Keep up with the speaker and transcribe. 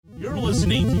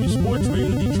listening to Sports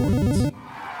Radio Detroit.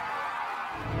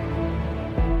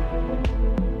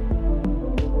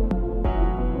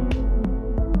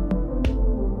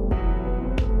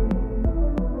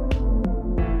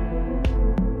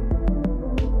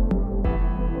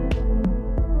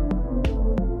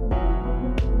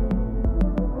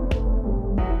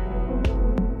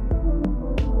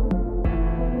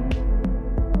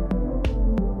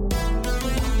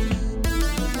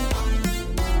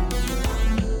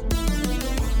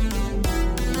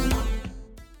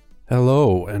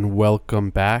 Hello and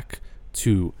welcome back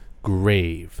to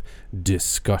Grave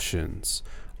Discussions.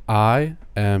 I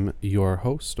am your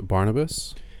host,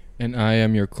 Barnabas. And I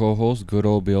am your co-host, good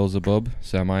old Beelzebub,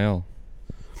 Samael.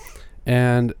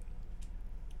 And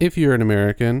if you're an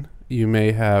American, you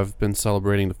may have been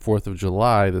celebrating the 4th of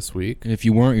July this week. And if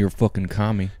you weren't, you're a fucking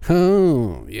commie.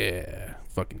 Oh, yeah.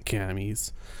 Fucking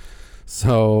commies.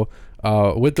 So,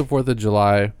 with the 4th of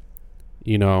July,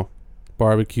 you know,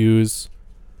 barbecues,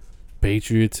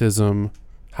 patriotism,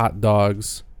 hot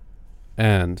dogs,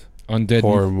 and undead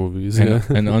horror movies. And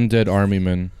undead army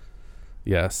men.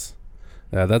 Yes.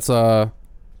 Yeah, that's the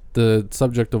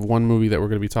subject of one movie that we're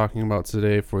going to be talking about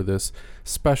today for this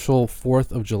special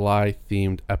 4th of July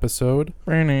themed episode.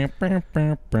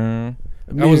 That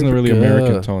wasn't a really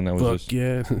American tone. That was just...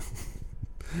 yeah.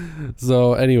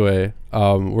 So anyway,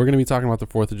 we're going to be talking about the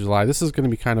 4th of July. This is going to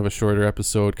be kind of a shorter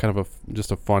episode, kind of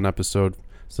just a fun episode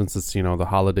since it's, you know, the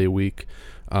holiday week.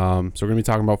 So we're going to be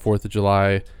talking about 4th of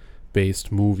July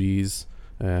based movies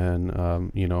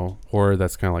and, you know, horror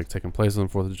that's kind of like taking place on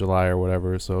the 4th of July or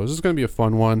whatever. So it's just going to be a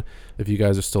fun one. If you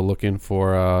guys are still looking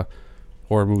for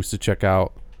horror movies to check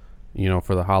out, you know,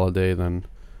 for the holiday, then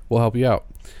we'll help you out.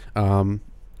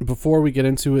 Before we get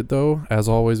into it, though, as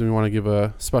always, we want to give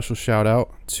a special shout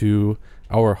out to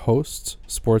our hosts,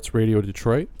 Sports Radio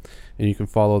Detroit. And you can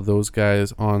follow those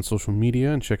guys on social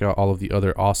media and check out all of the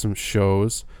other awesome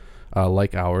shows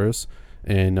like ours.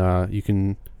 And you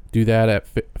can do that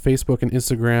at Facebook and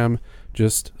Instagram,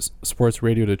 just Sports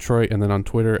Radio Detroit, and then on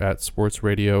Twitter at Sports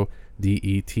Radio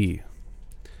DET.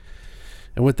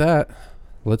 And with that,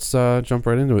 let's jump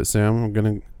right into it, Sam. I'm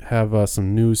going to have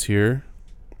some news here.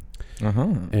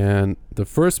 And the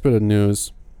first bit of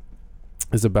news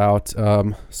is about,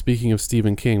 speaking of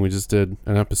Stephen King, we just did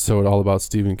an episode all about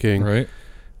Stephen King. Right.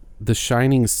 The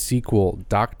Shining sequel,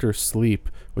 Dr. Sleep,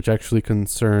 which actually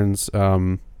concerns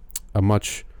a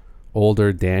much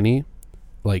older Danny,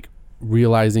 like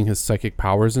realizing his psychic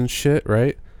powers and shit,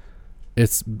 right?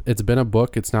 It's been a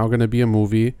book. It's now going to be a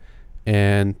movie.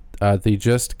 And they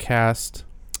just cast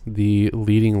the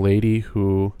leading lady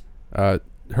who,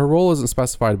 her role isn't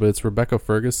specified, but it's Rebecca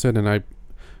Ferguson, and I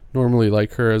normally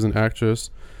like her as an actress.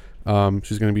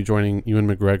 She's going to be joining Ewan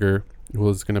McGregor, who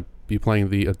is going to be playing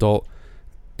the adult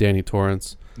Danny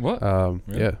Torrance. What? Really?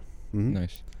 Yeah. Mm-hmm.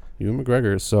 Nice. Ewan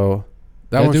McGregor. So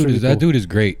that dude is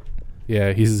great.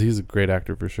 Yeah, he's a great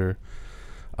actor for sure.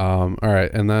 All right,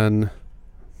 and then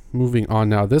moving on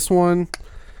now. This one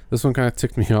kind of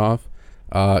ticked me off.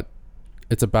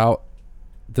 It's about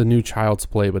the new Child's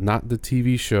Play, but not the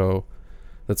TV show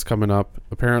that's coming up.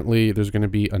 Apparently, there's going to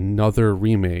be another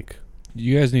remake.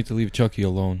 You guys need to leave Chucky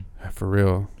alone. For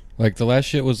real. Like, the last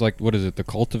shit was like, what is it, The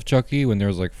Cult of Chucky, when there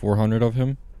was like 400 of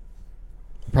him?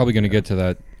 I'm probably going to get to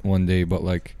that one day, but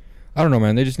like, I don't know,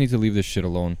 man. They just need to leave this shit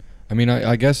alone. I mean,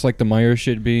 I guess like the Myers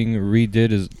shit being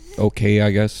redid is okay,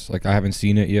 I guess. Like, I haven't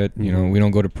seen it yet. Mm-hmm. You know, we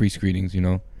don't go to pre-screenings, you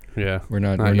know? Yeah. We're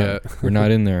not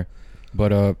in there.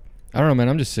 But, I don't know, man.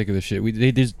 I'm just sick of this shit.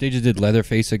 They just did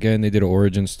Leatherface again. They did an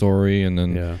origin story, and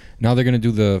then now they're gonna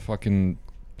do the fucking.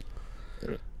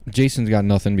 Jason's got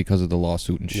nothing because of the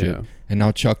lawsuit and shit, and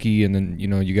now Chucky, and then you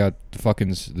know you got the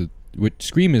fucking which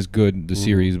Scream is good, the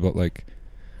series, but like,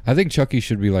 I think Chucky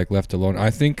should be like left alone. I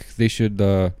think they should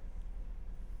have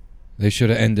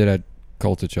ended at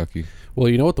Cult of Chucky. Well,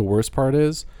 you know what the worst part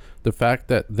is? The fact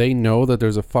that they know that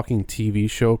there's a fucking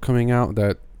TV show coming out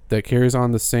that carries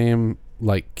on the same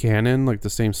like canon, like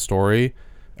the same story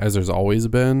as there's always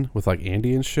been with like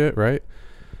Andy and shit, right?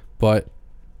 But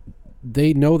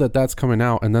they know that that's coming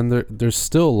out, and then there's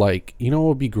still like, you know what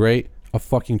would be great? A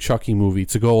fucking Chucky movie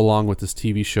to go along with this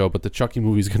TV show, but the Chucky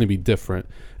movie is going to be different.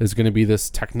 It's going to be this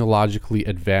technologically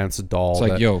advanced doll. It's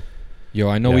like, yo,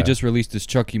 I know we just released this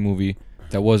Chucky movie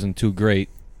that wasn't too great.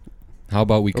 How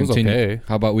about we continue? Okay.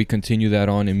 How about we continue that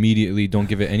on immediately? Don't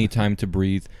give it any time to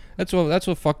breathe. That's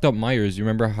what fucked up Myers. You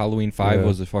remember Halloween 5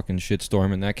 was a fucking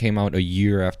shitstorm, and that came out a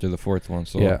year after the fourth one.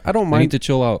 So yeah, I don't mind. I need to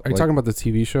chill out. Are you talking about the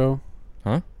TV show?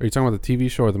 Huh? Are you talking about the TV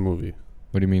show or the movie?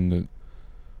 What do you mean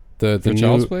the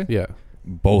Child's Play? Yeah,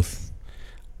 both.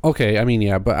 Okay, I mean,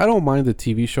 yeah, but I don't mind the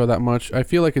TV show that much. I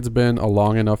feel like it's been a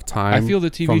long enough time. I feel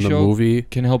the TV from show the movie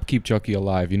can help keep Chucky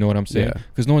alive. You know what I'm saying?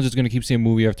 Because no one's just gonna keep seeing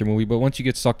movie after movie. But once you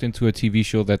get sucked into a TV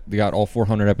show that they got all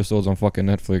 400 episodes on fucking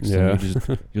Netflix,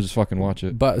 then you just fucking watch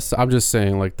it. But I'm just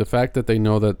saying, like, the fact that they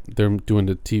know that they're doing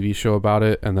the TV show about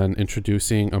it and then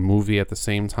introducing a movie at the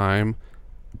same time,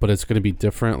 but it's gonna be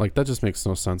different, like, that just makes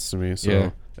no sense to me.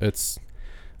 So it's,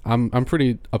 I'm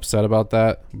pretty upset about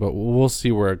that, but we'll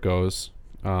see where it goes.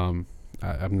 I'm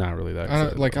not really that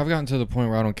excited. Like, I've gotten to the point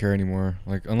where I don't care anymore.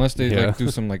 Like, unless they like do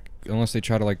some unless they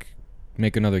try to like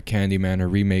make another Candyman or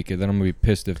remake it, then I'm gonna be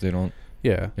pissed if they don't.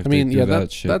 Yeah, I mean,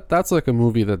 that's like a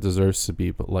movie that deserves to be.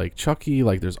 But like Chucky,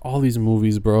 like there's all these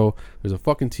movies, bro. There's a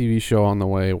fucking TV show on the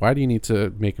way. Why do you need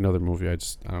to make another movie? I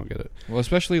don't get it. Well,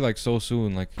 especially like so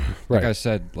soon. Like I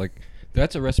said, like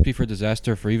that's a recipe for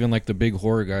disaster for even like the big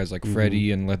horror guys like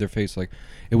Freddy and Leatherface. Like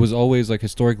it was always like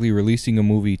historically releasing a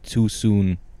movie too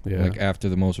soon. Like after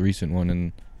the most recent one,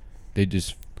 and they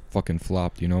just fucking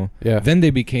flopped, you know. Then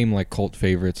they became like cult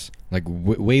favorites like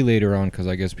way later on, because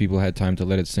I guess people had time to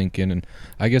let it sink in, and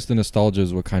I guess the nostalgia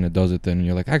is what kind of does it. Then and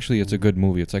you're like, actually it's a good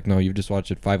movie. It's like, no, you've just watched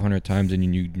it 500 times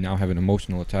and you now have an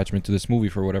emotional attachment to this movie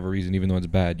for whatever reason, even though it's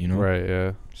bad, you know. Right.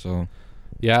 Yeah. So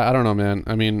I don't know, man.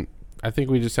 I mean, I think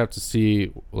we just have to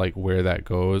see like where that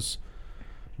goes,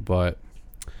 but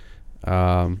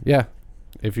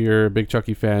if you're a big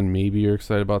Chucky fan, maybe you're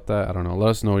excited about that. I don't know. Let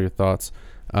us know your thoughts.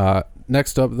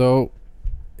 Next up, though,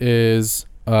 is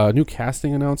a new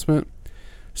casting announcement.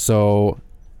 So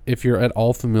if you're at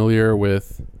all familiar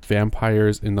with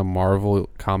vampires in the Marvel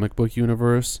comic book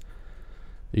universe,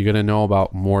 you're going to know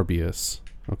about Morbius,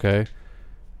 okay?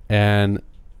 And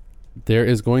there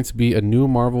is going to be a new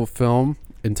Marvel film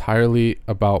entirely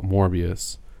about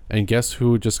Morbius. And guess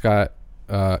who just got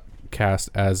cast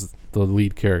as the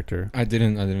lead character? I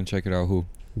didn't check it out. Who?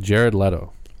 Jared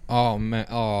Leto. Oh man.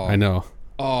 Oh. I know.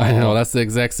 I know. That's the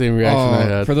exact same reaction I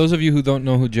had. For those of you who don't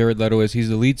know who Jared Leto is, he's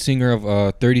the lead singer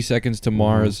of 30 Seconds to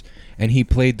Mars, and he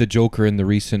played the Joker in the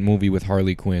recent movie with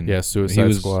Harley Quinn. Yeah,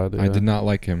 Suicide Squad. I did not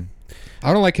like him.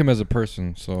 I don't like him as a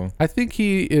person. So I think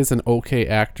he is an okay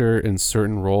actor in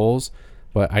certain roles,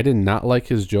 but I did not like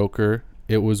his Joker.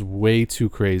 It was way too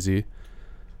crazy.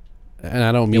 And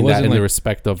I don't mean that in the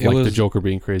respect of like the Joker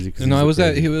being crazy. No, it was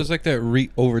that he was like that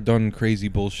overdone crazy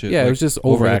bullshit. Yeah, like, it was just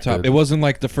over the top. It wasn't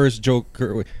like the first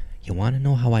Joker. You want to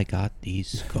know how I got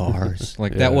these scars?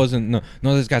 Like that wasn't no.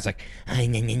 This guy's like,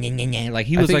 like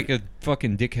he was like a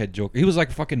fucking dickhead Joker. He was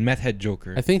like fucking meth head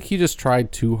Joker. I think he just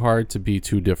tried too hard to be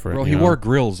too different. Bro, he wore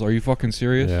grills. Are you fucking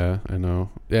serious? Yeah, I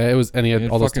know. Yeah, it was, and he had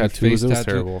all those tattoos. It was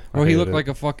terrible. Bro, he looked like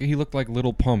he looked like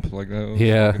Little Pump. Like that was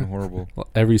fucking horrible.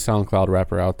 Every SoundCloud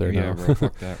rapper out there now. Yeah, bro,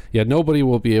 fuck that. Yeah, nobody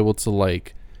will be able to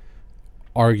like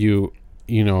argue,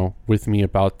 you know, with me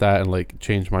about that and like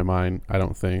change my mind. I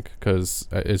don't think, because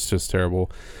it's just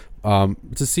terrible. To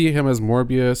see him as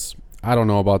Morbius, I don't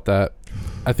know about that.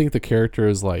 I think the character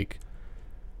is like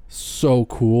so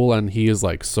cool, and he is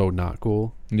like so not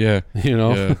cool. Yeah, you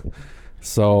know. Yeah.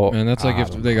 So, man, that's like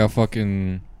if they got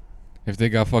fucking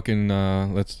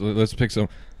let's pick some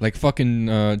like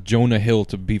fucking Jonah Hill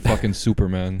to be fucking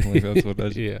Superman. Like that's what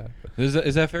that's. Yeah.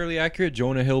 Is that fairly accurate?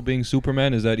 Jonah Hill being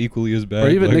Superman, is that equally as bad? Or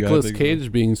even like, Nicolas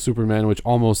Cage being Superman, which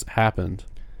almost happened.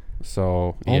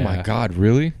 So oh my god,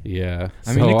 really? Yeah.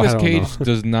 I mean, Nicolas Cage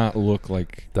does not look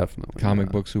like definitely comic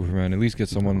book Superman. At least get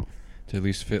someone to at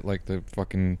least fit like the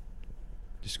fucking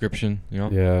description, you know?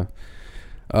 Yeah.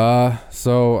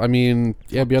 So I mean,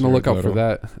 yeah, be on the lookout for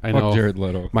that. I know Jared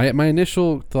Leto. My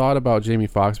initial thought about Jamie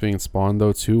Foxx being Spawn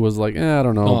though too was like, I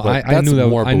don't know. But I knew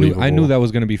that. I knew that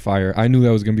was gonna be fire.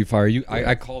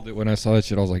 I called it when I saw that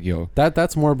shit. I was like, yo,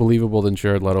 that's more believable than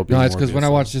Jared Leto being. No, it's because when I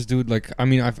watched this dude, like, I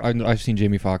mean, I've seen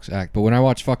Jamie Foxx act, but when I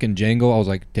watched fucking Django, I was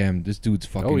like, damn, this dude's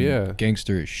fucking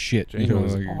gangster as shit. Django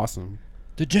was awesome.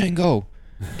 The Django.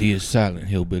 D is silent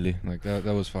hillbilly. Like that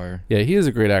was fire. Yeah, he is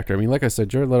a great actor. I mean, like I said,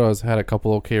 Jared Leto has had a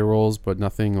couple okay roles, but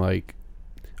nothing like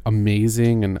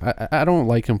amazing. And I don't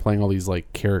like him playing all these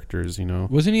like characters, you know.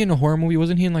 Wasn't he in a horror movie?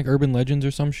 Wasn't he in like Urban Legends or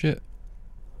some shit?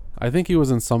 I think he was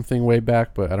in something way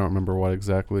back, but I don't remember what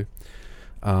exactly.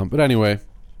 But anyway,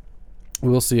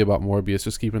 we'll see about Morbius.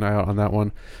 Just keep an eye out on that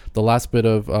one. The last bit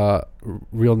of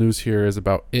real news here is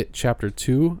about It Chapter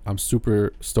 2. I'm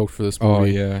super stoked for this movie. Oh,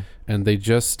 yeah. And they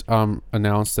just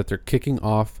announced that they're kicking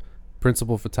off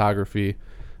principal photography.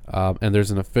 And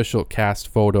there's an official cast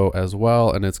photo as well.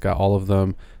 And it's got all of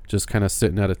them just kind of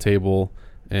sitting at a table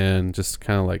and just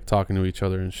kind of like talking to each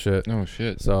other and shit. Oh,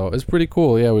 shit. So it's pretty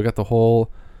cool. Yeah, we got the whole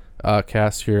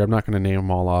cast here. I'm not going to name them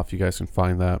all off. You guys can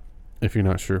find that if you're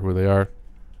not sure who they are.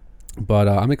 But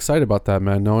I'm excited about that,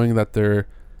 man, knowing that they're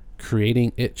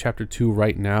creating It Chapter 2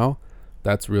 right now,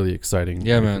 that's really exciting.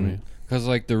 Yeah, man. Because,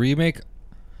 like, the remake,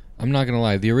 I'm not going to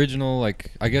lie. The original,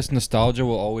 like, I guess nostalgia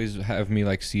will always have me,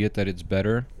 like, see it that it's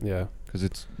better. Yeah. Because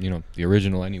it's, you know, the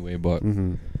original anyway. But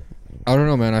Mm-hmm. I don't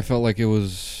know, man. I felt like it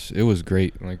was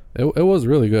great. Like, it was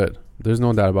really good. There's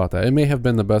no doubt about that. It may have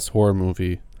been the best horror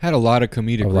movie. Had a lot of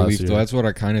comedic Of last relief, year. though. That's what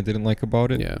I kind of didn't like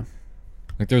about it. Yeah.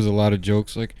 Like, there's a lot of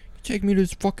jokes, like, take me to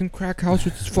this fucking crack house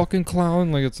with this fucking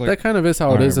clown. Like, it's like... That kind of is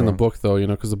how it is in the bro. book, though, you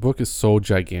know, because the book is so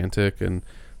gigantic, and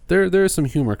there is some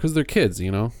humor, because they're kids,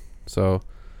 you know? So,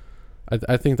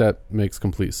 I think that makes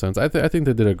complete sense. I think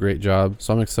they did a great job,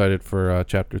 so I'm excited for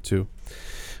Chapter 2.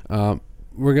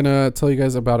 We're going to tell you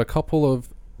guys about a couple of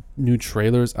new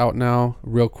trailers out now,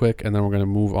 real quick, and then we're going to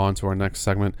move on to our next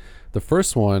segment. The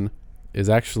first one is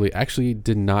actually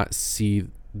did not see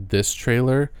this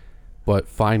trailer, but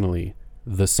finally,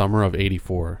 The Summer of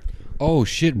 '84. Oh,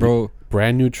 shit, bro.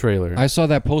 Brand new trailer. I saw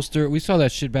that poster. We saw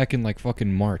that shit back in, like,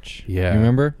 fucking March. Yeah. You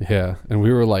remember? Yeah. And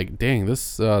we were like, dang,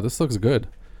 this looks good.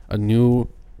 A new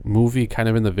movie kind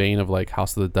of in the vein of, like,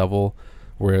 House of the Devil,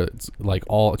 where it's, like,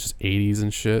 all just 80s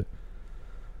and shit.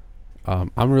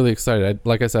 I'm really excited.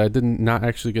 Like I said, I did not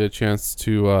actually get a chance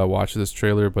to watch this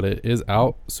trailer, but it is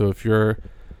out. So if you're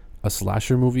a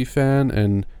slasher movie fan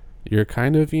and you're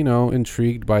kind of, you know,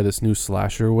 intrigued by this new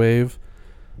slasher wave,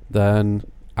 then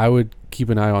I would keep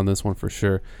an eye on this one for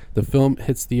sure. The film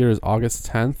hits theaters August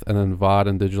 10th, and then VOD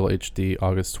and digital HD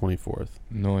August 24th.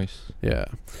 Nice. Yeah.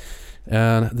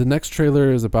 And the next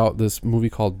trailer is about this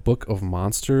movie called Book of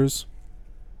Monsters.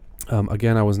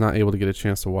 Again, I was not able to get a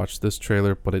chance to watch this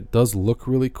trailer, but it does look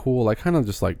really cool. I kind of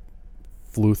just like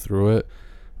flew through it,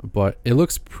 but it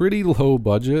looks pretty low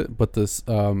budget, but this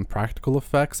practical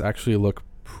effects actually look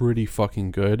pretty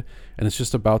fucking good. And it's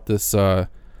just about this a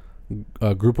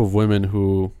group of women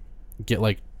who get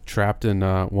like trapped in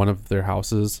one of their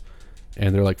houses,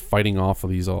 and they're like fighting off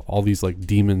of these all these like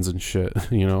demons and shit,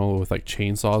 you know, with like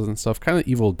chainsaws and stuff, kind of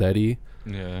Evil Dead-y.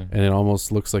 Yeah. And it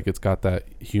almost looks like it's got that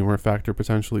humor factor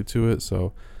potentially to it,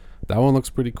 so that one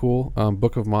looks pretty cool.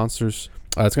 Book of Monsters,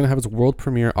 it's going to have its world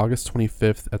premiere August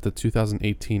 25th at the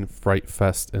 2018 Fright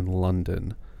Fest in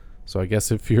London. So I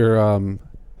guess if you're an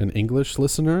English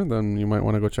listener, then you might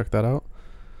want to go check that out.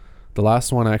 The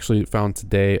last one I actually found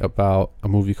today about a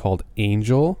movie called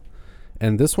Angel,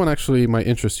 and this one actually might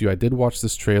interest you. I did watch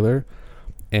this trailer,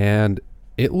 and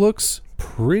it looks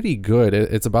pretty good.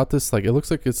 It's about this, like, it looks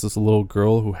like it's this little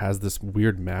girl who has this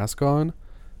weird mask on,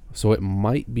 so it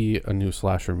might be a new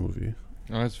slasher movie.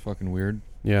 Oh, that's fucking weird.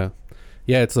 Yeah,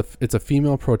 it's a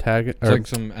female protagonist. It's like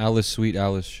some Sweet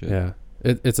Alice shit. Yeah,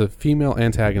 it's a female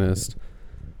antagonist,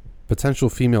 potential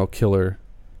female killer,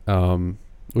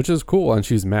 which is cool, and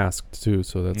she's masked too,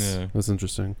 so that's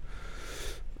interesting.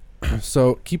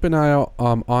 So keep an eye out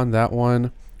on that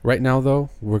one. Right now,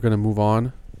 though, we're gonna move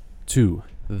on to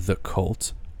the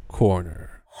Cult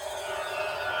Corner.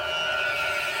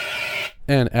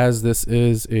 And as this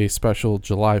is a special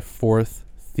July 4th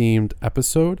themed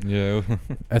episode, Yeah.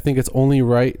 I think it's only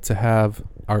right to have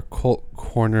our Cult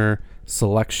Corner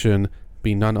selection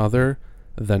be none other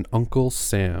than Uncle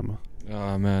Sam.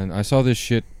 Oh, man. I saw this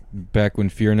shit back when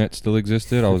FearNet still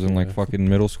existed. I was in, like, fucking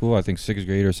middle school. I think 6th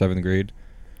grade or 7th grade.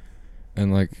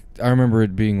 And, like, I remember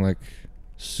it being, like,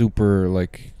 super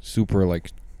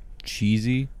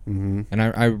cheesy. Mm-hmm. And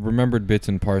I remembered bits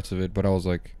and parts of it, but I was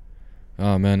like,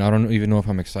 oh, man, I don't even know if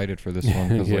I'm excited for this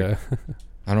one. Cause, like,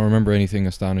 I don't remember anything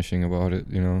astonishing about it,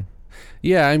 you know?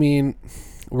 Yeah, I mean,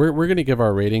 we're going to give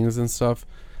our ratings and stuff.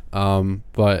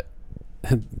 But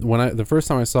when the first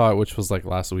time I saw it, which was like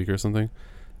last week or something,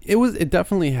 it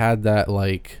definitely had that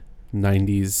like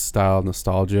 90s style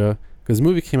nostalgia, because the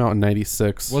movie came out in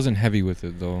 96. Wasn't heavy with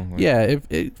it though. Like, yeah,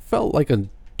 it felt like a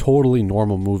totally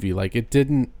normal movie. Like, it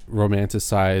didn't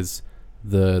romanticize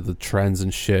the trends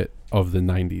and shit of the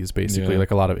 90s, basically,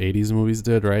 like a lot of 80s movies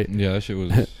did, right? Yeah, that shit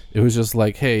was it was just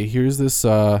like, hey, here's this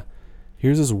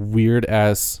weird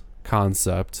ass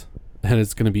concept, and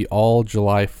it's gonna be all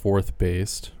July 4th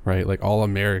based, right? Like all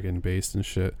American based and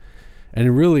shit.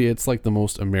 And really, it's like the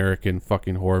most American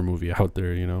fucking horror movie out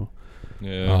there, you know?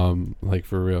 Yeah. Like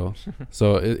for real.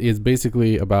 So it's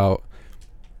basically about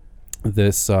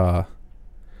this. I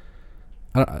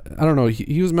don't know.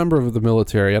 He was a member of the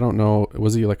military. I don't know.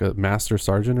 Was he like a master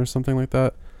sergeant or something like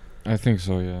that? I think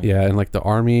so. Yeah. Yeah, in like the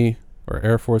Army or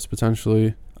Air Force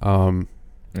potentially. And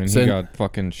he got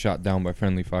fucking shot down by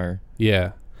friendly fire.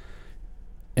 Yeah.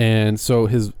 And so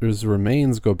his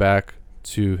remains go back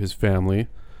to his family.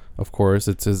 Of course,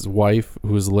 it's his wife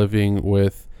who's living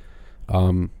with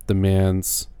the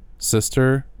man's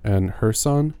sister and her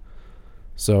son.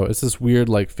 So it's this weird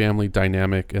like family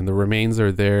dynamic, and the remains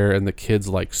are there, and the kid's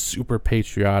like super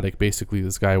patriotic. Basically,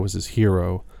 this guy was his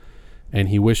hero, and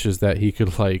he wishes that he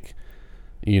could like,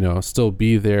 still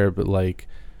be there, but like,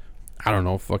 I don't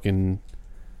know, fucking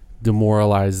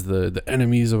demoralize the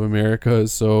enemies of America.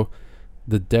 So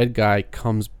the dead guy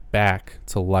comes back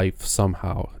to life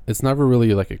somehow. It's never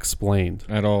really like explained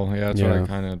at all. Yeah, that's what I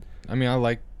kind of. I mean, I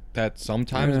like that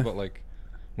sometimes, but like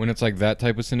when it's like that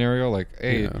type of scenario, like,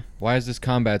 hey, why is this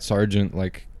combat sergeant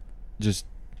like just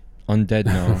undead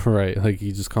now? Right, like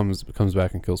he just comes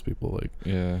back and kills people. Like,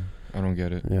 yeah, I don't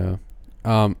get it. Yeah.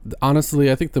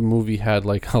 Honestly, I think the movie had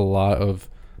like a lot of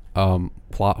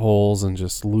plot holes and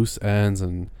just loose ends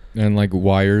and like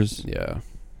wires. Yeah.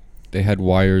 They had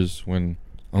wires when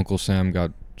Uncle Sam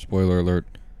got, spoiler alert,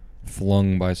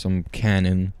 flung by some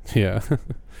cannon. Yeah.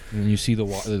 And you see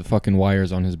the fucking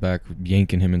wires on his back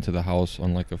yanking him into the house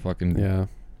on like a fucking... Yeah.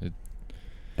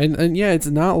 And yeah, it's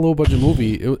not a low budget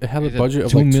movie. It had a budget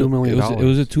of like $2 million. It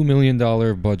was a $2 million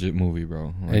budget movie,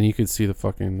 bro. Like, and you could see the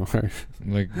fucking...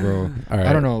 like, bro. All right.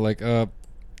 I don't know, like,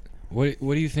 what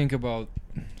do you think about...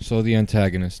 So the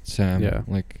antagonist, Sam. Yeah.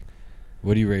 Like,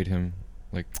 what do you rate him?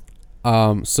 Like...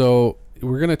 So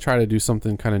we're going to try to do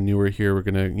something kind of newer here. We're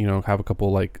going to, have a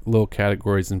couple like little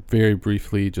categories and very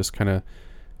briefly just kind of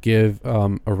give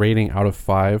a rating out of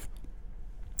 5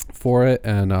 for it.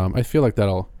 And I feel like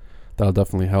that'll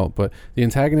definitely help. But the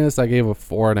antagonist, I gave a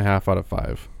 4.5 out of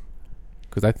 5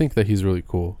 because I think that he's really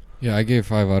cool. Yeah, I gave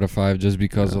 5 out of 5 just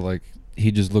because of like,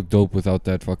 he just looked dope without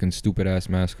that fucking stupid ass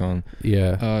mask on.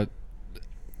 Yeah.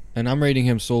 And I'm rating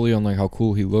him solely on like how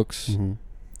cool he looks. Mm-hmm.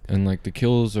 And like the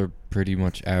kills are pretty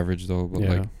much average though, but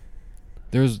like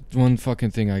there's one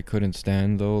fucking thing I couldn't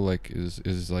stand though, like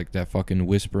is like that fucking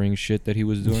whispering shit that he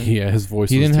was doing. Yeah, his voice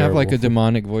he was didn't terrible. have like a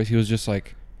demonic voice. He was just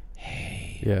like,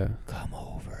 hey, come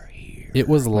over here. It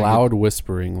was like loud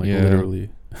whispering, like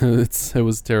literally. It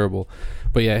was terrible.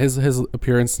 But yeah, his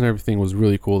appearance and everything was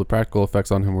really cool. The practical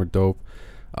effects on him were dope.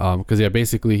 Because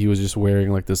basically he was just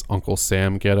wearing like this Uncle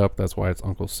Sam getup. That's why it's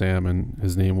Uncle Sam, and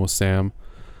his name was Sam.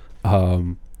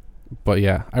 But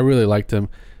yeah, I really liked him.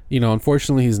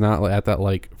 Unfortunately, he's not at that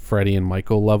like Freddy and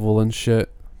Michael level and shit,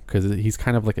 because he's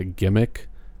kind of like a gimmick,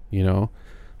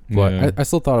 But I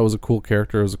still thought it was a cool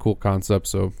character. It was a cool concept.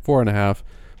 So 4.5.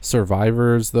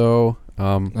 Survivors though,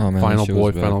 Final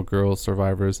Boy, Final Girl,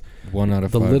 Survivors. 1 out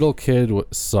of 5. The little kid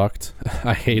sucked.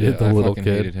 I hated the little kid.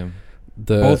 Hated him.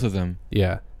 Both of them.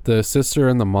 Yeah, the sister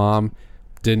and the mom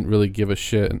didn't really give a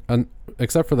shit,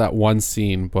 except for that one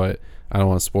scene. But I don't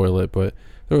want to spoil it. But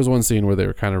there was one scene where they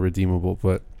were kind of redeemable.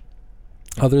 But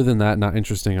other than that, not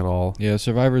interesting at all. Yeah,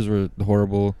 Survivors were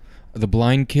horrible. The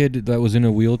blind kid that was in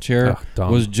a wheelchair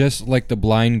was just like the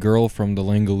blind girl from The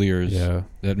Langoliers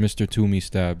that Mr. Toomey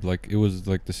stabbed. Like, it was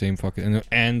like the same fucking...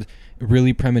 And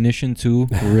really Premonition too.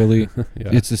 Really.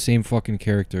 It's the same fucking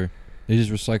character. They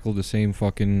just recycled the same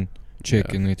fucking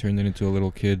chick and they turned it into a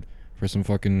little kid for some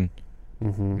fucking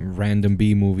random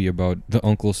B movie about the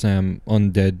Uncle Sam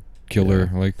undead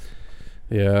killer.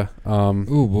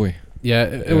 Oh boy. Yeah,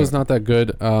 it was not that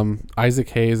good. Isaac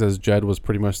Hayes as Jed was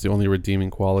pretty much the only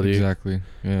redeeming quality. Exactly,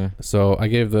 yeah. So I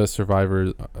gave the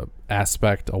Survivor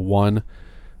aspect a 1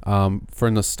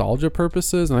 for nostalgia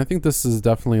purposes, and I think this is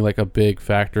definitely like a big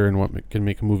factor in what can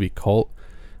make a movie cult.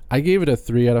 I gave it a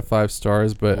 3 out of 5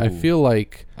 stars, but I feel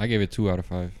like... I gave it 2 out of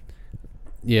 5.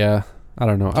 Yeah, I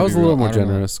don't know. I was a little more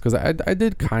generous because I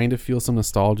did kind of feel some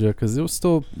nostalgia because it was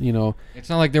still, It's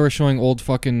not like they were showing old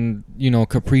fucking,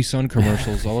 Capri Sun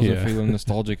commercials. I wasn't feeling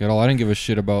nostalgic at all. I didn't give a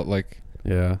shit about like...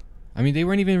 Yeah. I mean, they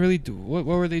weren't even really... What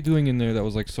were they doing in there that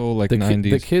was like so like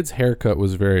 90s? The kid's haircut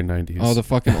was very 90s. Oh, the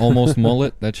fucking almost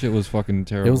mullet? That shit was fucking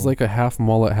terrible. It was like a half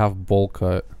mullet, half bowl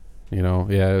cut. Yeah,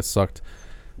 it sucked.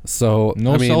 So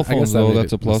no cell phones though.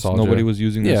 That's a plus. Nostalgia. Nobody was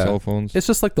using their cell phones. It's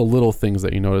just like the little things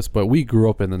that you notice. But we grew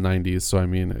up in the 90s, so I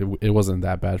mean, it wasn't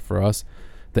that bad for us.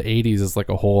 The 80s is like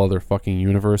a whole other fucking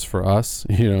universe for us,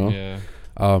 Yeah.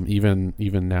 Even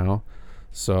now.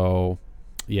 So,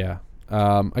 yeah.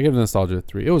 I give it nostalgia a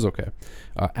 3. It was okay.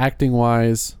 Acting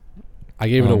wise, I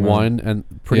gave it a 1, and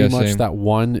pretty much same. That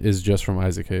 1 is just from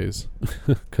Isaac Hayes,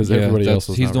 because everybody else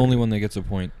was. He's the only one that gets a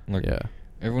point. Like,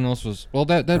 everyone else was. Well,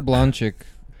 that blonde chick.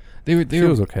 She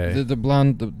was okay. The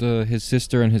blonde, his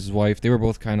sister and his wife, they were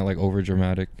both kind of like over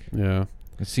dramatic. Yeah.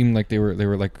 It seemed like they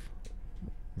were like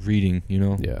reading,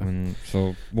 Yeah. And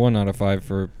so 1 out of 5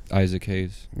 for Isaac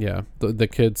Hayes. Yeah. The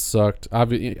kid sucked.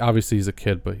 Obviously he's a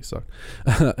kid, but he sucked.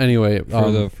 Anyway,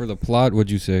 for the plot,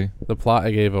 what'd you say? The plot I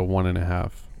gave a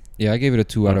 1.5. Yeah, I gave it a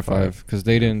 2 out of 5 because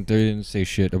they didn't say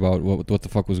shit about what the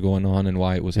fuck was going on and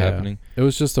why it was happening. It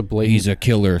was just a blatant. He's a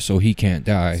killer, so he can't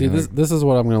die. See, this is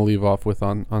what I'm gonna leave off with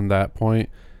on that point.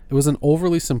 It was an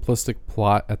overly simplistic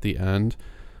plot at the end,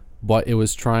 but it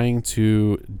was trying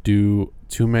to do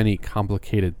too many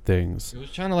complicated things. It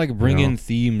was trying to like bring in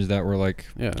themes that were like,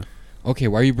 okay,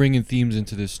 why are you bringing themes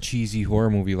into this cheesy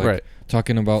horror movie? Like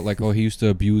talking about like, oh, he used to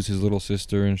abuse his little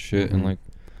sister and shit, and like,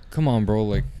 come on, bro,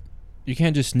 like. You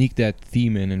can't just sneak that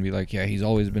theme in and be like, yeah, he's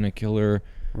always been a killer.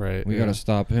 Right. We gotta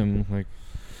stop him. Like,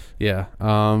 yeah.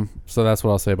 So that's what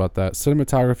I'll say about that.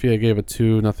 Cinematography, I gave it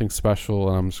 2, nothing special,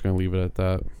 and I'm just gonna leave it at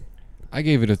that. I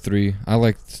gave it a 3.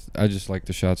 I just liked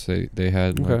the shots they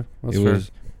had. Okay, like, that's fair.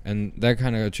 And that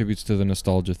kind of attributes to the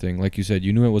nostalgia thing. Like you said,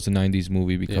 you knew it was a '90s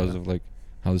movie because of like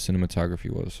how the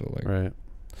cinematography was. So like, right.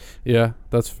 Yeah,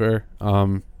 that's fair.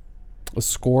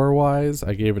 Score wise,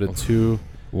 I gave it a 2.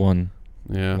 1.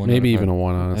 Yeah, maybe even a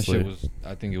 1, honestly. That shit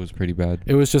I think it was pretty bad.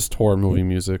 It was just horror movie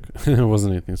music. It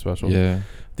wasn't anything special. Yeah.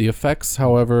 The effects,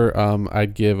 however,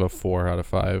 I'd give a 4 out of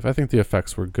 5. I think the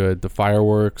effects were good. The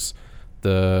fireworks,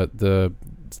 the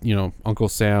Uncle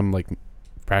Sam, like,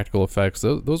 practical effects,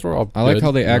 those were all good. I like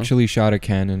how they actually shot a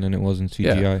cannon and it wasn't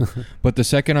CGI. Yeah. But the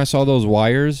second I saw those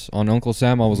wires on Uncle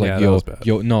Sam, I was like, I was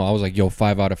like,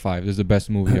 5 out of 5. This is the best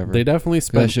movie ever. They definitely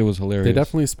spent... That shit was hilarious. They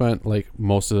definitely spent, like,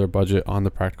 most of their budget on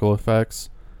the practical effects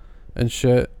and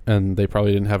shit, and they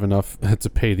probably didn't have enough to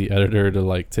pay the editor to,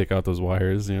 like, take out those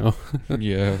wires, you know?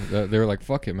 Yeah, they were like,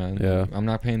 fuck it, man. Yeah. I'm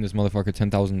not paying this motherfucker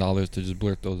 $10,000 to just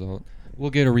blurt those out. We'll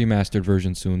get a remastered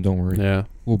version soon. Don't worry. Yeah,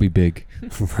 we'll be big.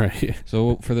 Right.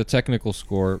 So for the technical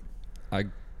score,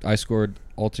 I scored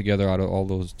altogether out of all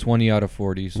those 20 out of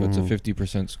 40. So it's a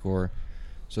 50% score.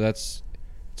 So it's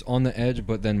on the edge.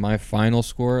 But then my final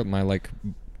score,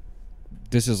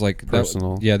 this is like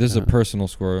personal. This is a personal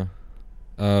score.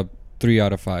 3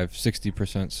 out of 5,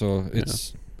 60%. So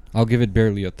it's I'll give it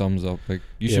barely a thumbs up. Like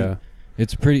you should.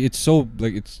 It's pretty. It's so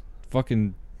like it's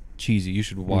fucking cheesy. You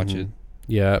should watch it.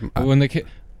 Yeah. When the kid,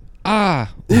 at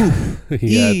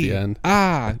the end.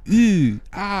 Yeah,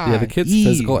 the kid's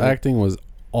physical acting was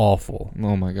awful.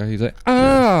 Oh my god, he's like,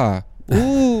 like,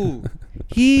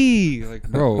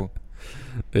 bro.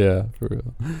 Yeah, for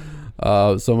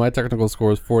real. So my technical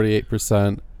score is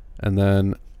 48%, and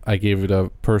then I gave it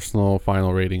a personal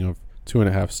final rating of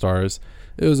 2.5 stars.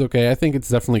 It was okay. I think it's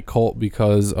definitely cult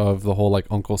because of the whole like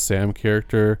Uncle Sam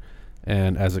character,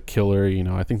 and as a killer,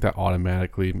 I think that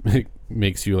automatically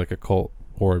makes you like a cult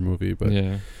horror movie. But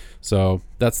so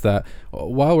that's that.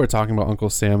 While we're talking about Uncle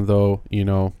Sam, though,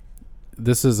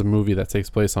 this is a movie that takes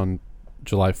place on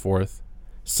July 4th,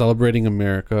 celebrating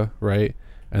America, right?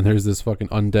 And there's this fucking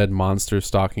undead monster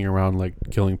stalking around, like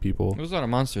killing people. It was not a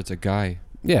monster; it's a guy.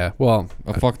 Yeah, well,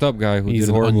 a fucked up guy who did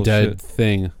horrible undead shit.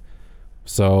 Thing.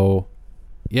 So,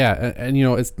 yeah, and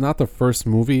it's not the first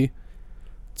movie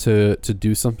to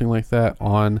do something like that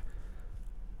on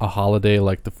a holiday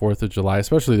like the 4th of July,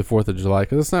 especially the 4th of July,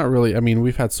 because it's not really,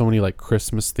 we've had so many like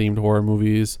Christmas themed horror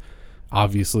movies,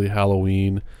 obviously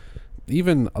Halloween,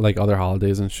 even like other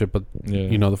holidays and shit, but the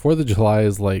 4th of July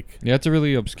is like, it's a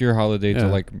really obscure holiday to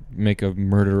like make a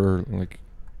murderer, like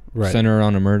center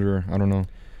around a murderer. I don't know.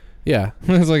 Yeah.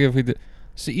 It's like if we did,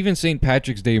 see, even St.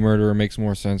 Patrick's Day murderer makes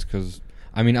more sense because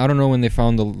I don't know when they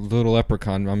found the little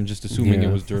leprechaun. I'm just assuming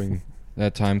it was during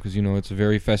that time because it's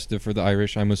very festive for the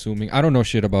Irish. I'm assuming. I don't know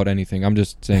shit about anything. I'm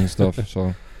just saying stuff.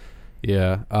 So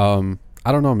yeah,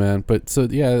 I don't know, man. But so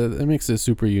yeah, it makes it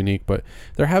super unique. But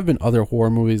there have been other horror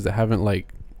movies that haven't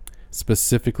like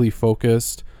specifically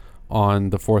focused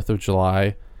on the 4th of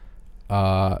July,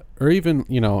 or even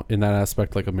in that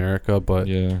aspect like America. But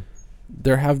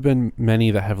there have been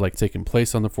many that have like taken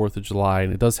place on the 4th of July,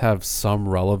 and it does have some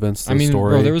relevance to the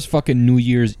story. Bro, there was fucking New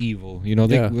Year's Evil.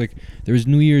 There was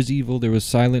New Year's Evil. There was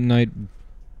Silent Night.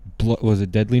 Was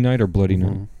it Deadly Night or Bloody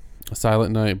Night?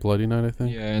 Silent Night, Bloody Night, I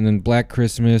think. Yeah, and then Black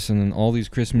Christmas, and then all these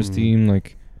Christmas theme.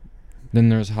 Like, then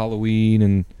there's Halloween,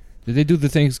 and did they do the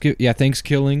Thanksgiving? Yeah,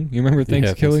 Thanksgiving. You remember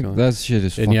Thanksgiving? Yeah, that shit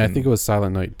is. And I think it was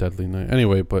Silent Night, Deadly Night.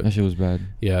 Anyway, but that shit was bad.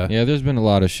 Yeah, there's been a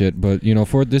lot of shit, but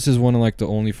this is one of like the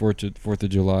only 4th of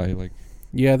July like.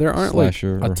 Yeah, there aren't like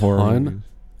a ton. Movies.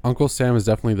 Uncle Sam is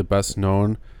definitely the best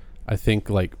known, I think,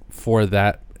 like for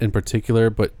that in particular.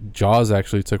 But Jaws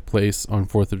actually took place on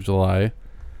 4th of July.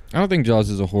 I don't think Jaws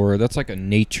is a horror. That's like a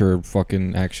nature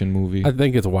fucking action movie. I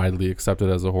think it's widely accepted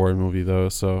as a horror movie though.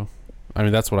 So,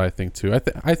 that's what I think too.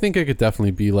 I think it could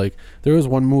definitely be like, there was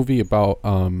one movie about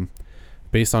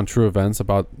based on true events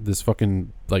about this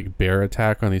fucking like bear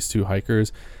attack on these 2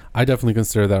 hikers. I definitely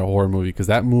consider that a horror movie because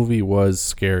that movie was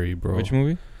scary, bro. Which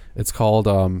movie? It's called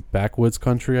Backwoods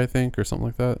Country, I think, or something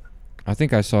like that. I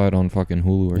think I saw it on fucking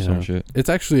Hulu or some shit. It's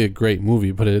actually a great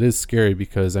movie, but it is scary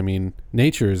because, I mean,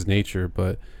 nature is nature,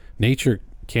 but nature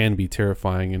can be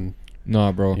terrifying. And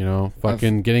nah, bro, you know,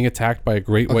 fucking getting attacked by a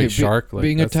great white shark. Like,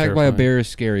 being attacked by a bear is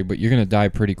scary, but you're gonna die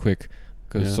pretty quick.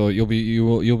 So you'll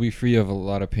be free of a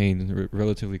lot of pain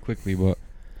relatively quickly. But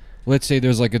let's say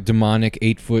there's like a demonic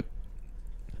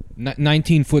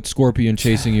 19-foot scorpion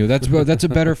chasing you. That's a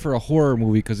better for a horror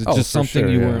movie because it's just something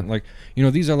you weren't like. You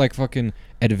know, these are like fucking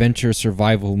adventure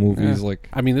survival movies. Like,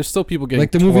 I mean, there's still people getting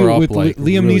like the movie with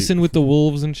Liam Neeson with the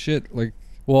wolves and shit. Like,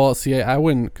 well, see, I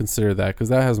wouldn't consider that because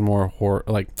that has more horror.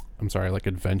 Like, I'm sorry, like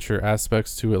adventure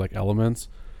aspects to it, like elements.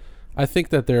 I think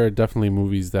that there are definitely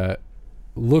movies that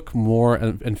look more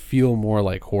and feel more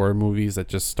like horror movies that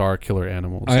just star killer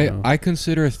animals. I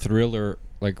consider thriller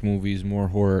like movies more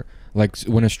horror. Like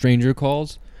When a Stranger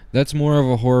Calls, that's more of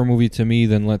a horror movie to me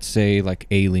than, let's say, like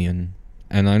Alien.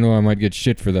 And I know I might get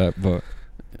shit for that, but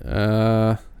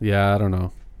yeah, I don't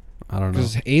know.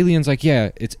 Because Aliens, like,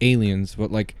 yeah, it's aliens,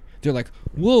 but like they're like,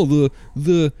 whoa,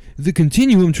 the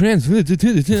continuum trans, and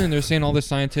they're saying all this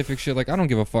scientific shit. Like, I don't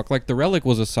give a fuck. Like, The Relic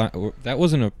was that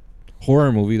wasn't a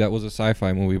horror movie, that was a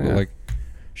sci-fi movie, but like,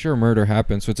 sure, murder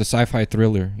happens, so it's a sci-fi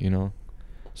thriller, you know.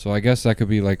 So I guess that could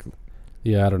be like.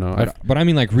 Yeah, I don't know. But I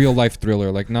mean like real life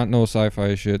thriller, like not no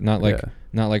sci-fi shit, not like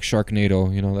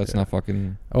Sharknado, you know, that's not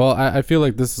fucking. Well, I feel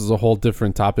like this is a whole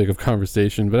different topic of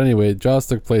conversation, but anyway, Jaws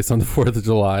took place on the 4th of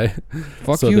July.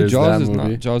 Fuck so you, Jaws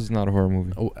is not a horror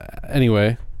movie. Oh,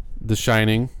 anyway, The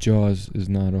Shining. Jaws is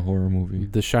not a horror movie.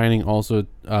 The Shining also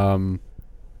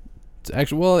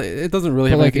actually, well, it doesn't really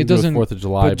have anything to do with 4th of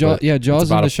July. But Jaws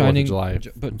and The Shining, 4th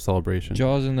of July celebration.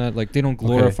 Jaws and that, like, they don't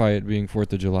glorify it being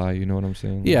 4th of July. You know what I'm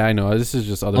saying? Yeah, I know. This is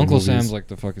just other Uncle movies. Sam's like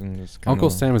the fucking. Uncle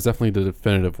Sam is definitely the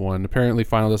definitive one. Apparently,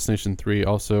 Final Destination 3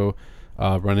 also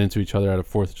run into each other at a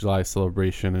 4th of July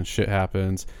celebration, and shit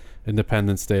happens.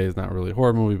 Independence Day is not really a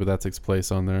horror movie, but that takes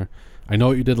place on there. I Know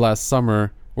What You Did Last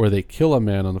Summer, where they kill a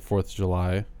man on the 4th of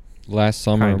July. Last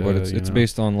summer, but it's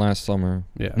based on last summer.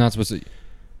 Yeah, not supposed to.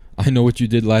 I Know What You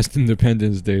Did Last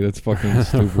Independence Day. That's fucking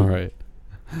stupid. Right.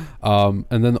 And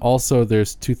then also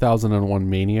there's 2001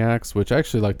 Maniacs, which I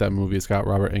actually like that movie. It's got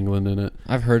Robert Englund in it.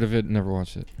 I've heard of it, never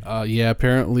watched it. Yeah,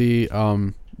 apparently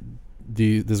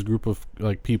this group of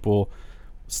like people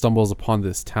stumbles upon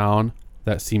this town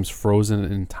that seems frozen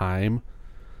in time.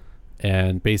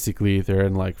 And basically they're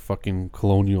in like fucking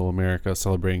colonial America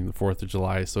celebrating the 4th of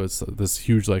July. So it's this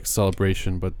huge like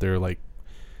celebration, but they're like,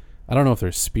 I don't know if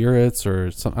they're spirits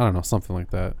or some, I don't know, something like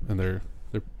that. And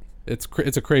it's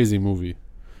a crazy movie,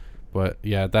 but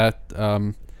yeah, that's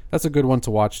a good one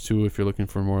to watch too if you're looking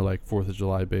for more like 4th of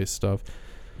July based stuff.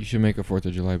 You should make a 4th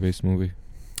of July based movie.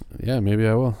 Yeah, maybe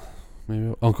I will.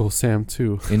 Uncle Sam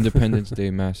 2. Independence Day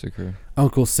Massacre.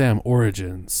 Uncle Sam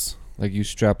Origins. Like you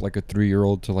strap like a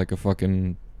 3-year-old to like a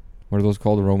fucking, what are those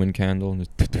called? A Roman candle, and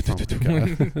just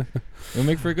it'll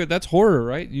make for a good. That's horror,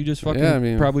 right? You just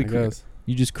fucking probably.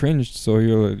 You just cringed, so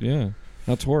you're like, yeah,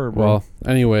 that's horror, bro. Well,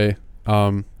 anyway,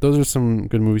 those are some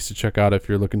good movies to check out if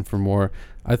you're looking for more.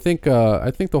 I think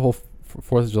the whole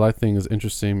 4th of July thing is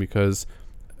interesting because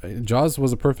Jaws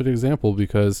was a perfect example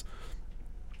because,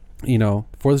 you know,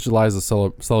 4th of July is a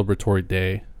celebratory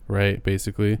day, right?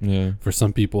 Basically, yeah. For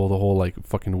some people, the whole like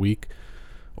fucking week,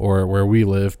 or where we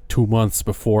live, 2 months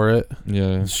before it,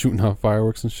 yeah, shooting off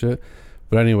fireworks and shit.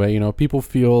 But anyway, you know, people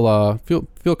feel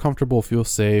comfortable, feel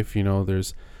safe. You know,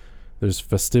 there's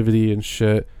festivity and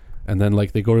shit, and then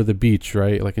like they go to the beach,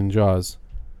 right? Like in Jaws,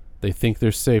 they think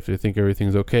they're safe, they think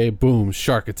everything's okay. Boom,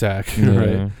 shark attack,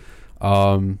 yeah.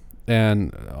 Right?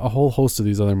 And a whole host of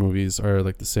these other movies are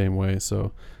like the same way.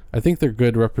 So I think they're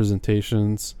good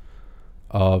representations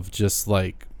of just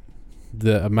like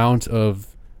the amount of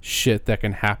shit that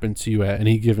can happen to you at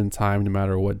any given time, no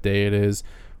matter what day it is,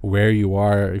 where you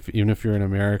are, even if you're in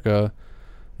America,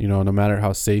 you know, no matter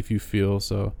how safe you feel.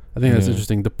 So I think that's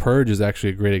interesting. The Purge is actually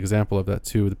a great example of that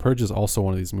too. The Purge is also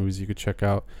one of these movies you could check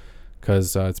out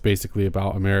because it's basically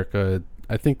about America.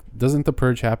 I think, doesn't The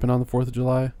Purge happen on the 4th of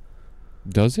July?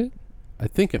 Does it? I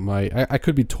think it might. I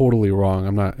could be totally wrong.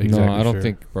 I'm not exactly sure. No, I don't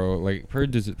think, bro. Like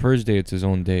Purge Day, it's his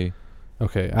own day.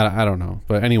 Okay, I don't know.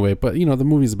 But anyway, you know, the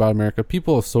movie's about America.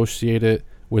 People associate it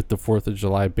with the 4th of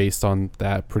July based on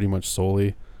that pretty much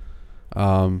solely.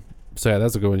 So yeah,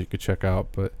 that's a good one you could check out.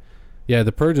 But yeah,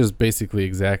 The Purge is basically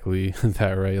exactly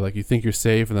that, right? Like you think you're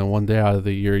safe, and then one day out of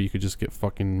the year you could just get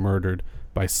fucking murdered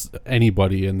by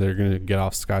anybody, and they're gonna get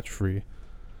off scotch-free.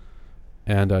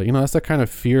 And you know, that's the kind of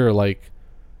fear like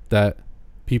that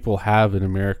people have in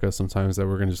America sometimes, that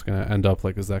we're just gonna end up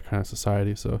like as that kind of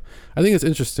society. So I think it's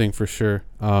interesting for sure.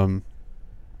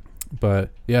 But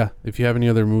yeah, if you have any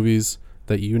other movies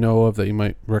that you know of that you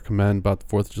might recommend about the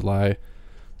 4th of July,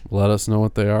 let us know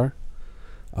what they are.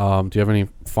 Do you have any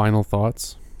final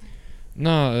thoughts?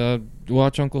 No,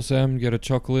 watch Uncle Sam, get a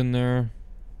chuckle in there.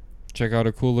 Check out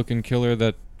a cool looking killer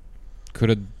that could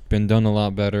have been done a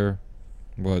lot better.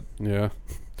 But yeah.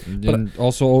 And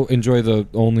also enjoy the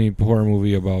only horror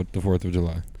movie about the 4th of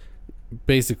July.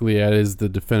 Basically, it is the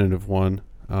definitive one.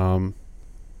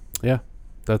 Yeah,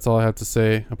 that's all I have to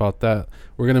say about that.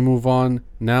 We're going to move on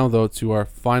now, though, to our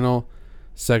final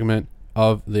segment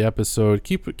of the episode.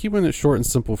 Keeping it short and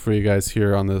simple for you guys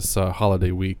here on this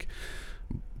holiday week.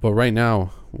 But right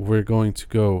now, we're going to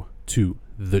go to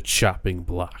the chopping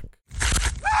block.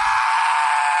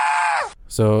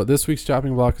 So this week's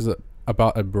chopping block is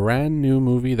about a brand new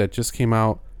movie that just came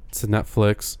out to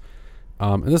Netflix.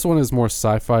 And this one is more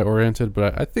sci-fi oriented,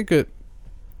 but I think it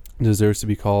deserves to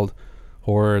be called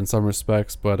horror in some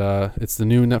respects. But it's the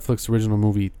new Netflix original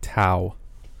movie Tao.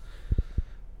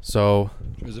 So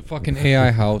there's a fucking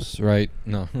AI house, right?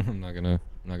 No, I'm not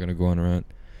gonna go on a rant.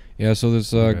 Yeah, so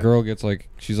this girl gets like,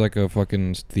 she's like a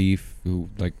fucking thief who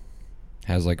like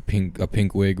has like a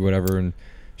pink wig, whatever, and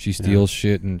she steals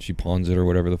shit and she pawns it or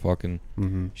whatever the fucking.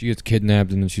 She gets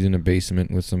kidnapped and then she's in a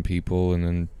basement with some people, and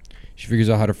then she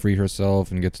figures out how to free herself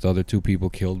and gets the other two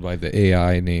people killed by the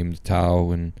AI named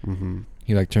Tao, and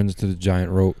he like turns into the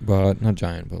giant robot, not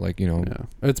giant, but like, you know.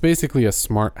 Yeah. It's basically a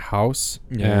smart house,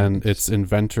 and its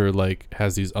inventor like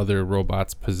has these other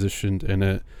robots positioned in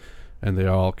it, and they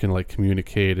all can like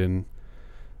communicate, and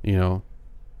you know,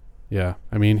 yeah.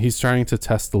 I mean, he's trying to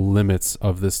test the limits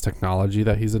of this technology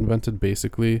that he's invented,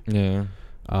 basically. Yeah.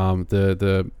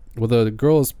 The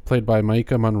girl is played by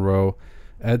Maika Monroe.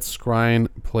 Ed Skrein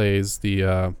plays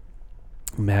the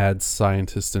mad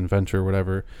scientist inventor,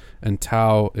 whatever, and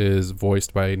Tao is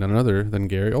voiced by none other than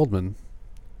Gary Oldman.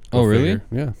 Oh, really?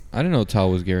 Yeah. I didn't know Tao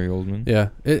was Gary Oldman. Yeah.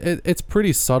 It's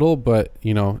pretty subtle, but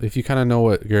you know, if you kind of know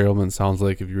what Gary Oldman sounds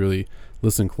like, if you really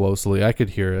listen closely, I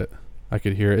could hear it.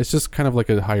 It's just kind of like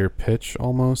a higher pitch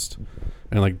almost,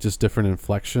 and like just different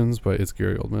inflections, but it's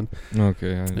Gary Oldman.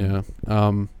 Okay. Yeah.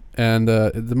 And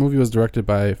the movie was directed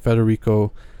by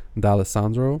Federico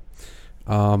D'Alessandro.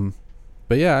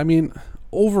 But yeah, I mean,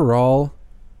 overall,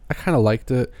 I kind of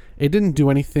liked it. It didn't do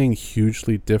anything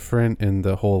hugely different in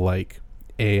the whole like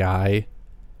AI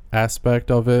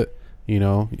aspect of it. You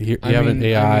know, you have an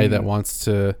AI that wants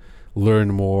to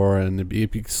learn more, and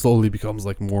it slowly becomes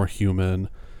like more human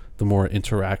the more it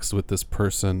interacts with this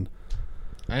person.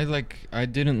 I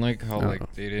didn't like how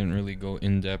like they didn't really go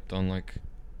in depth on like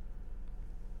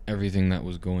everything that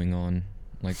was going on.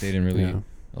 Like they didn't really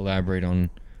elaborate on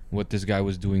what this guy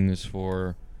was doing this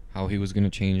for, how he was going to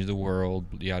change the world,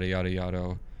 yada yada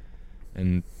yada,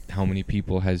 and how many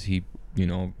people has he, you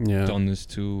know, done this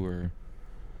to,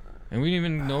 and we didn't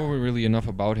even know really enough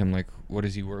about him. Like, what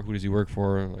does he work? Who does he work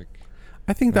for? Like,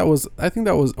 I think that was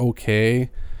okay,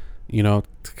 you know,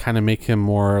 to kind of make him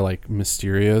more like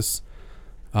mysterious.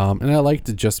 And I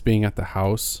liked just being at the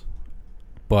house,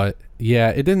 but yeah,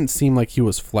 it didn't seem like he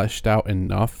was fleshed out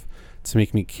enough to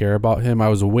make me care about him. I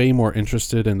was way more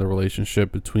interested in the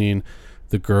relationship between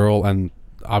the girl and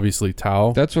obviously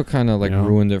Tao. That's what kind of like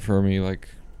ruined it for me. Like,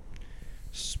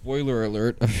 spoiler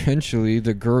alert, eventually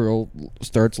the girl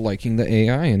starts liking the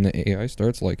AI and the AI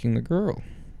starts liking the girl.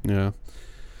 Yeah.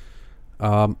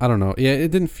 I don't know. Yeah,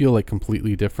 it didn't feel like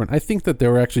completely different. I think that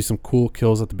there were actually some cool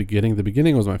kills at the beginning. The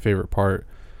beginning was my favorite part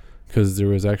because there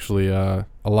was actually a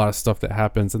lot of stuff that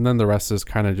happens, and then the rest is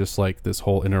kind of just like this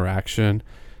whole interaction.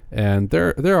 And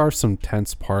there are some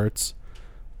tense parts,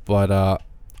 but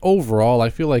overall,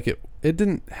 I feel like it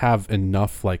didn't have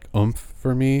enough like oomph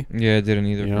for me. Yeah, it didn't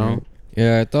either. You know?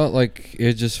 Yeah, I thought like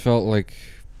it just felt like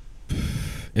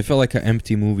an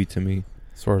empty movie to me.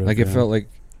 Sort of. Like it felt like,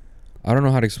 I don't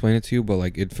know how to explain it to you, but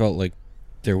like it felt like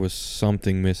there was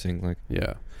something missing. Like,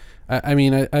 yeah, I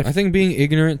mean, I think being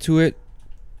ignorant to it,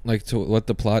 like to what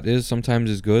the plot is, sometimes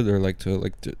is good, or like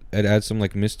to it adds some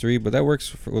like mystery. But that works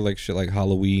for like shit like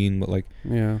Halloween. But like,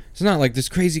 it's not like this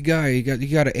crazy guy. He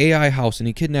got an AI house and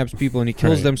he kidnaps people and he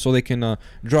kills them so they can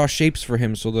draw shapes for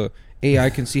him, so the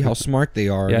AI can see how smart they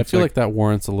are. Yeah, I feel like that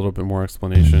warrants a little bit more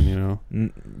explanation, you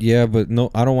know? Yeah, but no,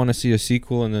 I don't want to see a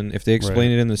sequel, and then if they explain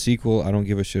it in the sequel, I don't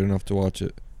give a shit enough to watch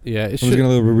it. Yeah, I'm just going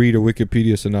to read a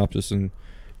Wikipedia synopsis and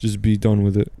just be done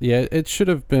with it. Yeah, it should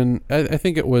have been... I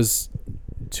think it was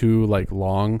too, like,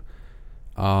 long,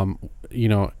 you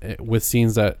know, with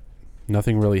scenes that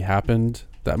nothing really happened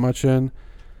that much in.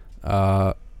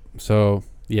 So,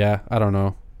 yeah, I don't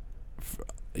know.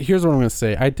 Here's what I'm going to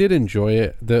say. I did enjoy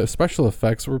it. The special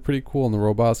effects were pretty cool in the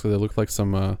robots because they looked like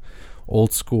some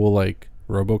old school like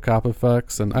RoboCop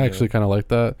effects, and I actually kind of like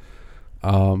that.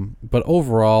 But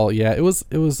overall, yeah, it was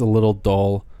a little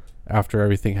dull after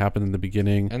everything happened in the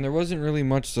beginning. And there wasn't really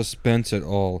much suspense at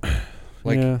all.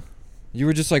 Like, yeah. you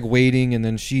were just like waiting, and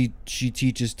then she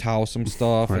teaches Tao some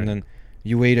stuff, Right. and then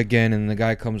you wait again, and the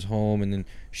guy comes home, and then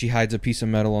she hides a piece of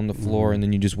metal on the floor, and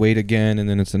then you just wait again, and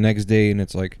then it's the next day, and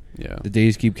it's like the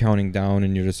days keep counting down,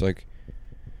 and you're just like,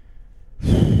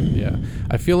 yeah.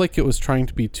 I feel like it was trying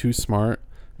to be too smart,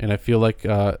 and I feel like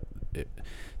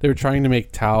they were trying to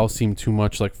make Tao seem too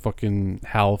much like fucking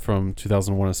Hal from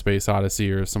 2001: A Space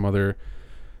Odyssey or some other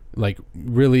like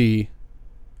really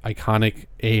iconic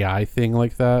AI thing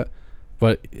like that,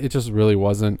 but it just really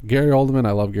wasn't. Gary Oldman,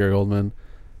 I love Gary Oldman,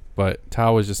 but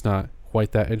Tao was just not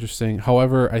quite that interesting.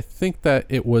 However, I think that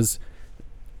it was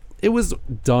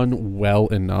done well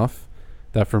enough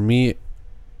that for me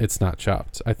it's not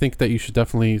chopped. I think that you should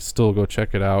definitely still go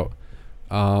check it out.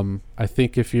 I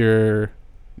think if you're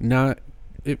not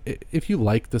if you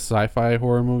like the sci-fi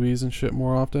horror movies and shit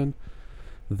more often,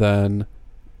 then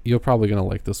you're probably gonna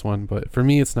like this one. But for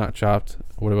me, it's not chopped.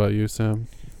 What about you, Sam?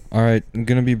 all right, I'm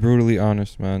gonna be brutally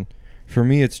honest, man. For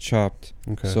me, it's chopped.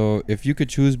 Okay. So if you could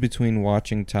choose between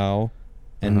watching Tao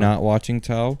and not watching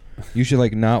Tao, you should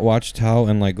like not watch Tao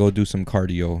and like go do some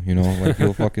cardio. You know, like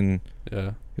you'll fucking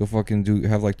you'll fucking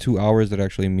have like 2 hours that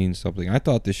actually means something. I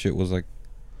thought this shit was like,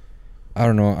 I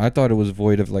don't know. I thought it was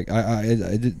void of like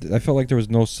I felt like there was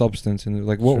no substance in it.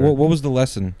 Like what was the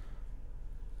lesson?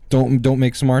 Don't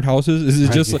make smart houses. Is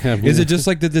it just is it just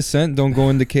like The Descent? Don't go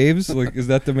into caves. Like, is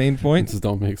that the main point? Just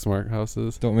don't make smart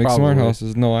houses. Don't make smart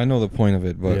houses. No, I know the point of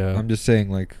it, but I'm just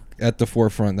saying, like, at the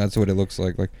forefront, that's what it looks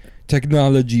like. Like,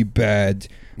 technology bad,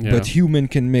 but human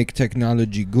can make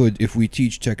technology good if we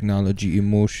teach technology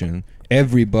emotion.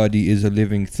 Everybody is a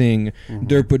living thing.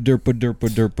 Derpa derpa derpa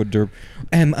derpa derp.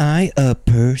 Am I a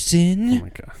person? Oh my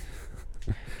god.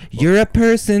 You're a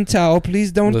person, Tao.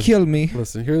 Please don't kill me.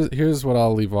 Listen, here's what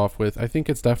I'll leave off with. I think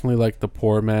it's definitely like the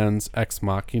poor man's Ex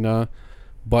Machina,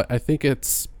 but I think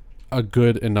it's a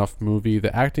good enough movie.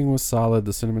 The acting was solid.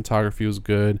 The cinematography was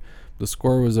good. The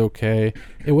score was okay.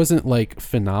 It wasn't like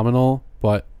phenomenal,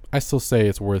 but I still say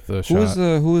it's worth a shot.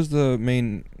 Who is the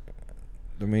main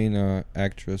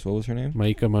actress? What was her name?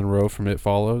 Maika Monroe from It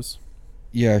Follows.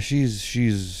 Yeah,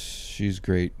 she's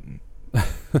great.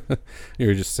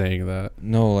 You're just saying that.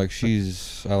 No, like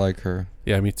I like her.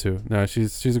 Yeah, me too. No,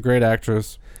 she's a great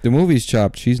actress. The movie's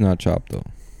chopped. She's not chopped though.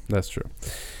 That's true.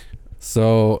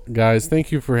 So, guys,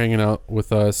 thank you for hanging out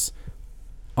with us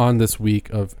on this week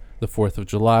of the 4th of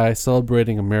July,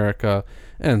 celebrating America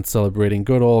and celebrating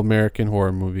good old American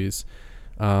horror movies.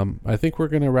 I think we're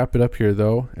going to wrap it up here,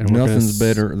 though. And nothing's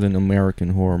better than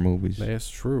American horror movies. That's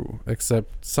true.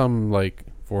 Except some, like,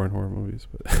 foreign horror movies.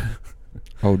 But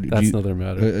that's another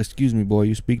matter. Excuse me, boy.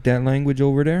 You speak that language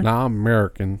over there? Nah, I'm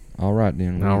American. All right,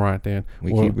 then.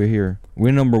 We keep it here.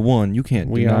 We're number one. You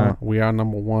can't deny. We are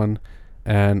number one.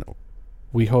 And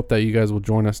we hope that you guys will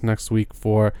join us next week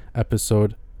for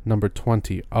episode number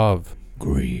 20 of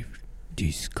Grave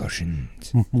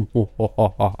Discussions.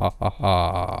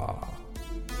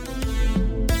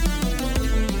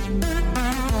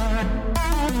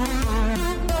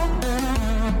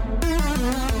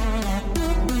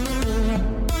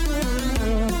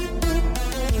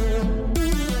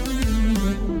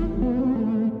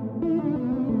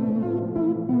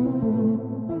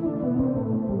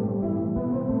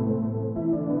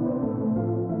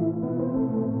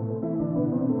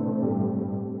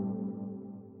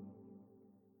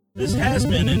 This has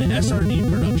been an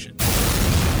SRD production.